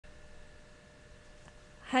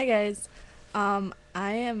Hi guys. I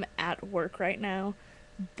am at work right now,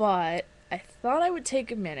 but I thought I would take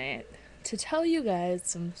a minute to tell you guys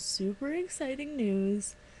some super exciting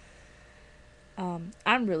news. I'm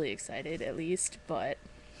really excited at least, but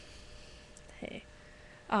hey.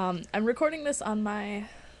 I'm recording this on my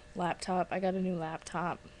laptop. I got a new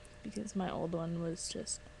laptop because my old one was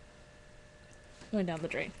just going down the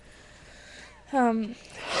drain. Um,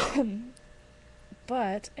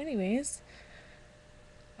 but anyways,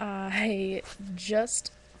 I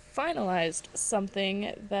just finalized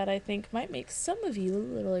something that I think might make some of you a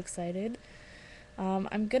little excited.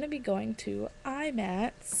 I'm gonna be going to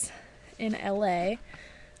IMATS in LA.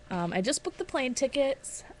 I just booked the plane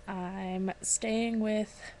tickets. I'm staying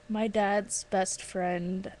with my dad's best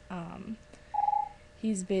friend.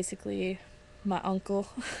 He's basically my uncle.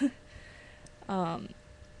 um,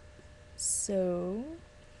 so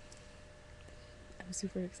I'm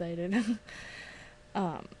super excited.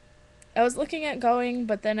 um, I was looking at going,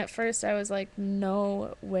 but then at first I was like,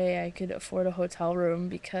 no way I could afford a hotel room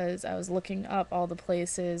because I was looking up all the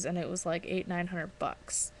places and it was like 800-900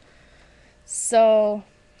 bucks. So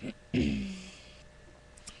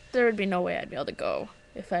there would be no way I'd be able to go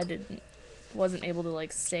if I didn't wasn't able to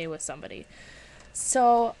like stay with somebody.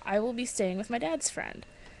 So I will be staying with my dad's friend,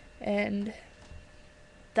 and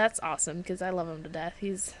that's awesome because I love him to death.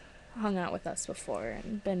 He's hung out with us before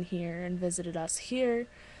and been here and visited us here,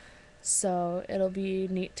 so it'll be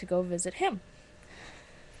neat to go visit him.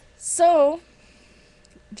 So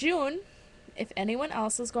June, if anyone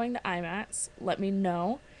else is going to IMATS, let me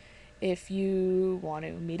know. If you want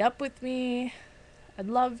to meet up with me, I'd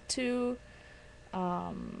love to.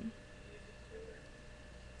 Um,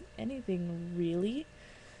 Anything really.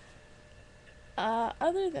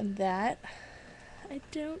 Other than that, I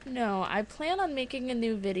don't know. I plan on making a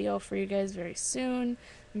new video for you guys very soon.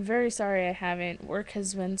 I'm very sorry I haven't. Work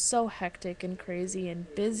has been so hectic and crazy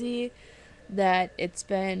and busy that it's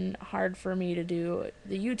been hard for me to do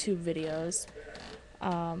the YouTube videos.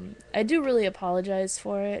 I do really apologize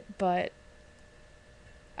for it, but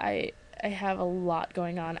I I have a lot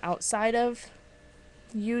going on outside of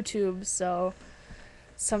YouTube, so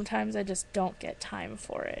sometimes I just don't get time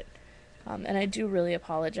for it. And I do really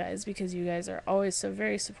apologize because you guys are always so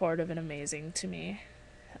very supportive and amazing to me.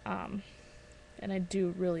 Um, and I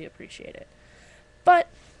do really appreciate it. But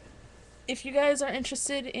if you guys are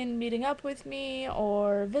interested in meeting up with me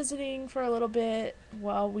or visiting for a little bit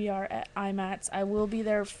while we are at IMATS, I will be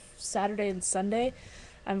there Saturday and Sunday.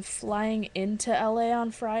 I'm flying into LA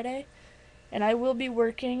on Friday, and I will be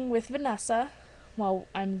working with Vanessa while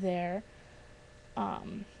I'm there,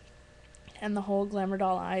 um, and the whole Glamour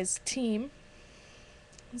Doll Eyes team.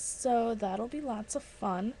 So that'll be lots of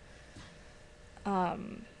fun.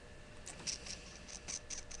 Um,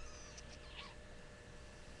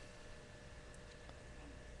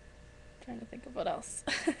 Trying to think of what else.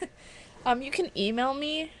 You can email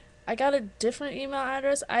me. I got a different email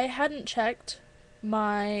address. I hadn't checked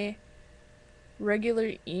my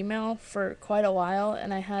regular email for quite a while,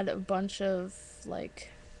 and I had a bunch of like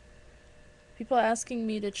people asking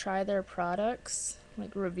me to try their products,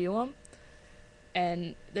 like review them,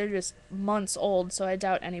 and they're just months old, so I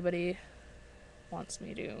doubt anybody wants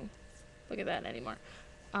me to look at that anymore.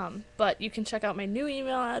 But you can check out my new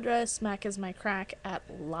email address, macismycrack at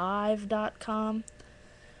live.com,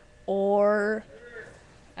 or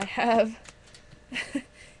I have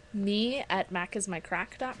me at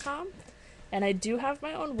macismycrack.com, and I do have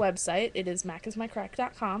my own website. It is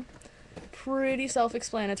macismycrack.com. Pretty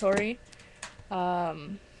self-explanatory.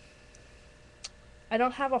 Um, I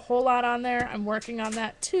don't have a whole lot on there. I'm working on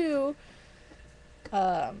that too.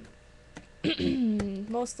 Um,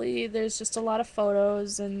 Mostly there's just a lot of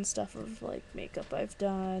photos and stuff of like makeup I've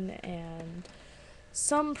done and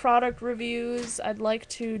some product reviews. I'd like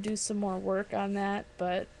to do some more work on that,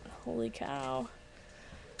 but holy cow.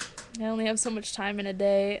 I only have so much time in a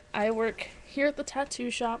day. I work here at the tattoo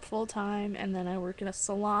shop full time, and then I work in a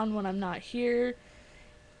salon when I'm not here.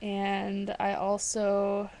 And I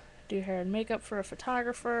also do hair and makeup for a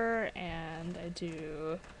photographer, and I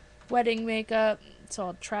do wedding makeup. So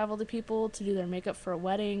I'll travel to people to do their makeup for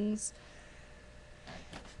weddings.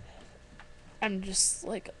 I'm just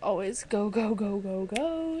like always go, go, go, go,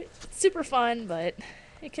 go. It's super fun, but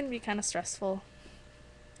it can be kind of stressful.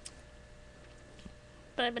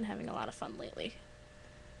 But I've been having a lot of fun lately.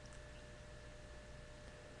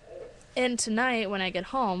 And tonight, when I get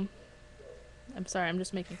home, I'm sorry, I'm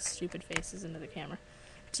just making stupid faces into the camera.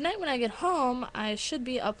 Tonight, when I get home, I should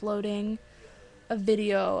be uploading a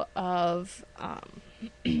video of.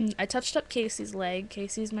 I touched up Casey's leg.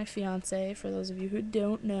 Casey's my fiance, for those of you who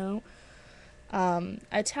don't know.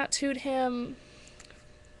 I tattooed him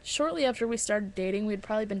shortly after we started dating. We'd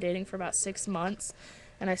probably been dating for about 6 months,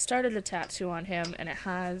 and I started a tattoo on him, and it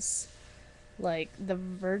has like the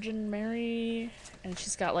Virgin Mary, and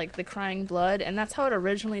she's got like the crying blood, and that's how it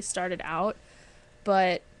originally started out.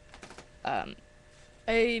 But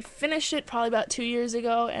I finished it probably about 2 years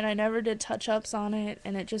ago, and I never did touch ups on it,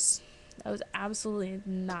 and I was absolutely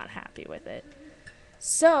not happy with it.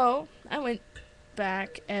 So I went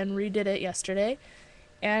back and redid it yesterday,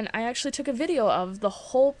 and I actually took a video of the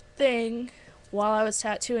whole thing while I was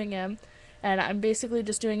tattooing him, and I'm basically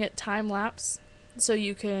just doing it time lapse so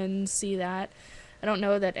you can see that. I don't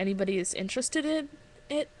know that anybody is interested in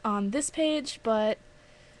it on this page, but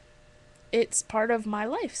it's part of my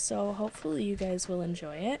life, so hopefully you guys will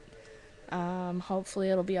enjoy it. Hopefully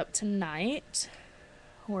it'll be up tonight.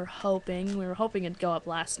 We were hoping it'd go up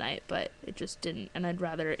last night, but it just didn't, and I'd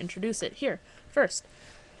rather introduce it here first.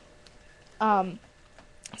 So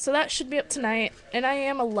that should be up tonight, and I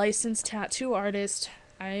am a licensed tattoo artist.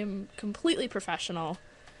 I am completely professional.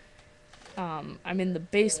 I'm in the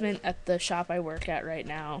basement at the shop I work at right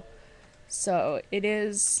now, so it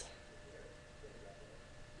is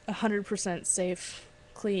 100% safe,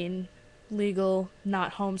 clean, legal,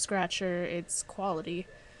 not home scratcher. It's quality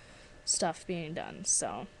stuff being done.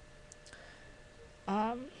 So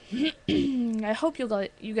I hope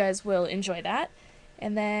you guys will enjoy that.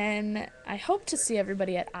 And then I hope to see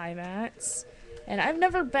everybody at IMATS. And I've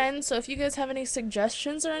never been, so if you guys have any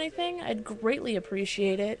suggestions or anything, I'd greatly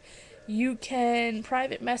appreciate it. You can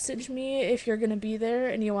private message me if you're going to be there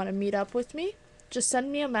and you want to meet up with me. Just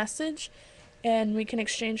send me a message and we can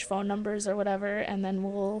exchange phone numbers or whatever, and then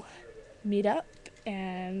we'll meet up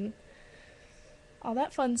and all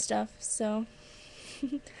that fun stuff. So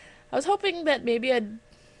I was hoping that maybe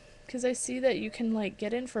because I see that you can like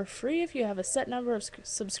get in for free if you have a set number of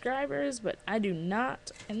subscribers, but I do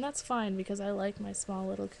not, and that's fine because I like my small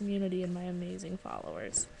little community and my amazing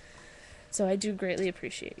followers. So I do greatly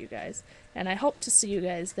appreciate you guys, and I hope to see you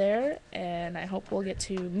guys there, and I hope we'll get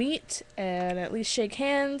to meet and at least shake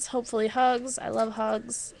hands, hopefully hugs. I love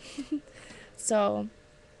hugs. So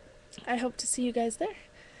I hope to see you guys there.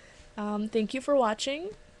 Thank you for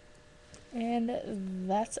watching, and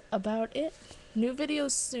that's about it. New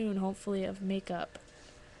videos soon, hopefully, of makeup,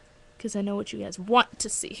 because I know what you guys want to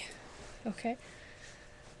see. Okay?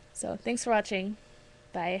 So thanks for watching.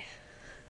 Bye.